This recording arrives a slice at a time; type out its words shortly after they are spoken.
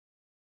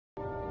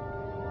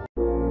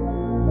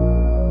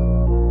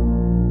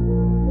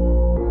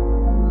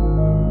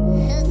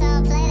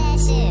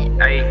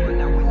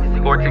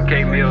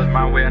14kmill is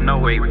my way or no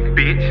way,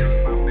 bitch.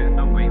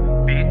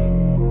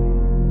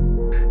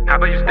 How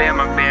about you stay in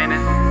my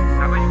business?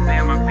 How about you stay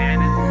in my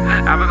business?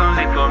 I was gonna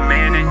leave for a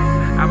minute.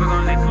 I was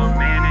gonna leave for a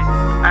minute.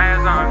 I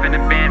was on in the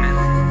business.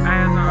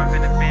 I was on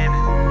in the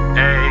business.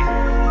 Hey.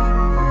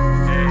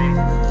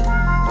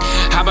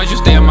 How about you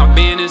stay in my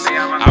business?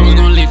 I was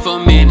gonna leave for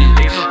a minute.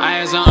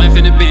 I was on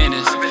in the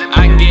business.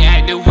 I can get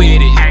active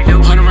with it.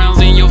 100 rounds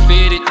in your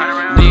fitted.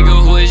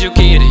 Nigga, who is you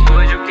kidding?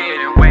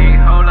 Wait,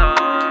 hold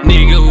up.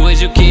 Nigga, who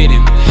is you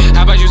kidding?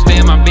 How about you stay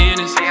in my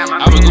business?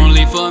 I was gonna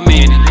leave for a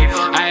minute.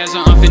 I was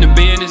on in the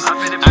business.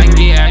 I can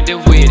get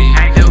active with it.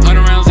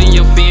 100 rounds in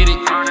your fitted.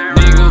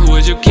 Nigga, who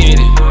is you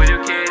kidding?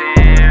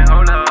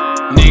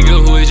 Nigga,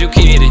 who is you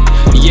kidding?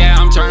 Yeah,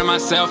 I'm turning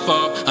myself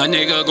up. A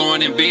nigga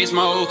going in beast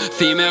mode.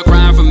 Female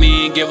crying for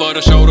me, give her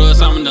the shoulder,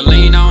 something to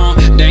lean on.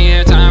 They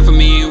had time for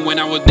me, when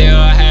I was there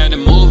I had to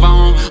move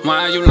on.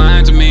 Why are you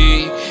lying to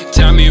me?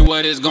 Tell me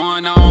what is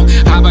going on.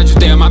 How about you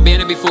stay in my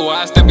business before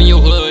I step in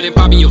your hood and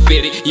pop in your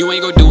fitted? You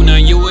ain't gon' do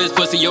nothing, you is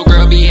pussy, your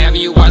girl be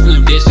having you watching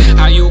them dish.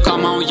 How you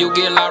come on, you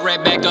get locked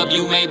right back up,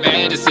 you made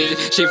bad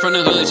decisions. She from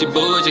the hood, she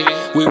bougie.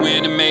 We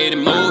went and made a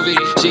movie.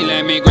 She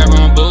let me grab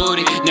her own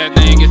booty. That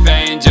thing is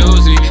fat and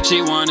juicy.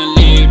 She wanna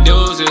leave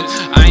doozy.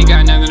 I ain't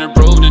got nothing to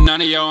prove to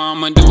none of y'all,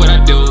 I'ma do what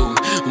I do.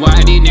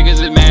 Why these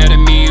niggas is mad at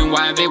me and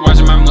why they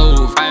watching my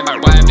move?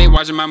 Why they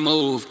watching my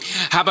move?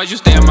 How about you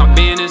stay in my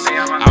business?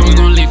 I was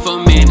gonna leave for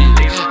a minute.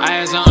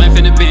 I was on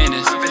in the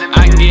business.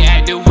 I can get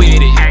active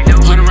with it.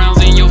 100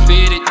 rounds in your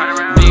fitted.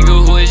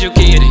 Nigga, who is you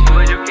kidding?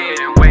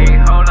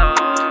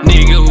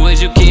 Nigga, who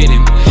is you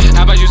kidding?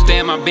 How about you stay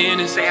in my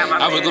business?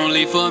 I was gonna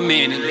leave for a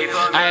minute.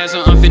 I was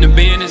on in the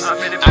business.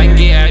 I can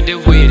get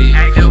active with it.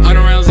 100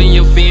 rounds in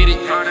your fitted.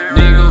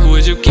 Nigga, who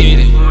is you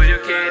kidding?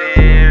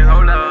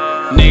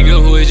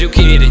 Nigga, who is you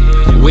kidding?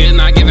 We're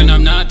not giving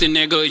up nothing,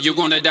 nigga. You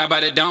gonna die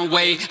by the dumb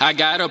way. I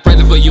got a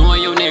present for you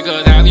and your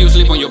niggas. Have you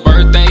sleep on your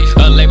birthday?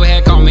 A label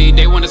had called me,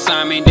 they wanna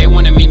sign me, they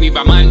wanna meet me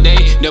by Monday.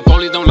 The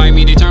police don't like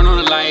me, they turn on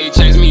the light,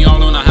 chase me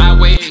all on the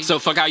highway. So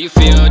fuck how you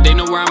feel, they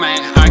know where I'm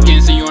at. I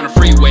can see you on the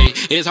freeway.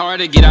 It's hard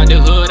to get out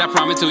the hood, I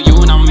promise to you,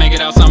 and I'ma make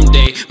it out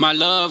someday. My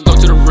love go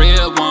to the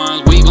real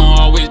ones, we gon'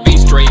 always be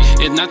straight.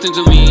 It's nothing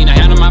to me, to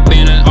handle my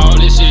business. All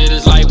this shit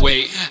is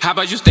lightweight. How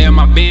about you stay in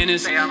my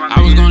business? I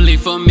was gonna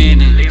leave for a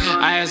minute.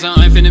 I had some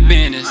infinite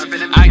business.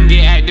 I can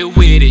get active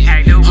with it.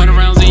 100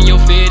 rounds in your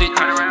fitted.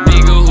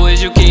 Nigga, who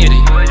is you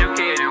kidding?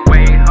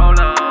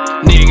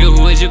 Nigga,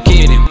 who is you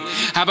kidding?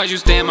 How about you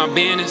stay in my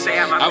business?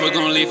 I was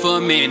gonna leave for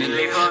a minute.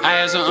 I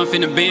had some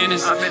infinite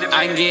business.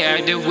 I can get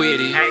active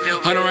with it.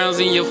 100 rounds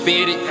in your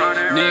fitted.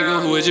 Nigga,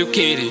 who is you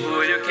kidding?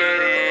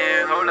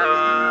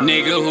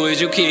 Nigga, who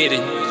is you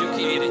kidding?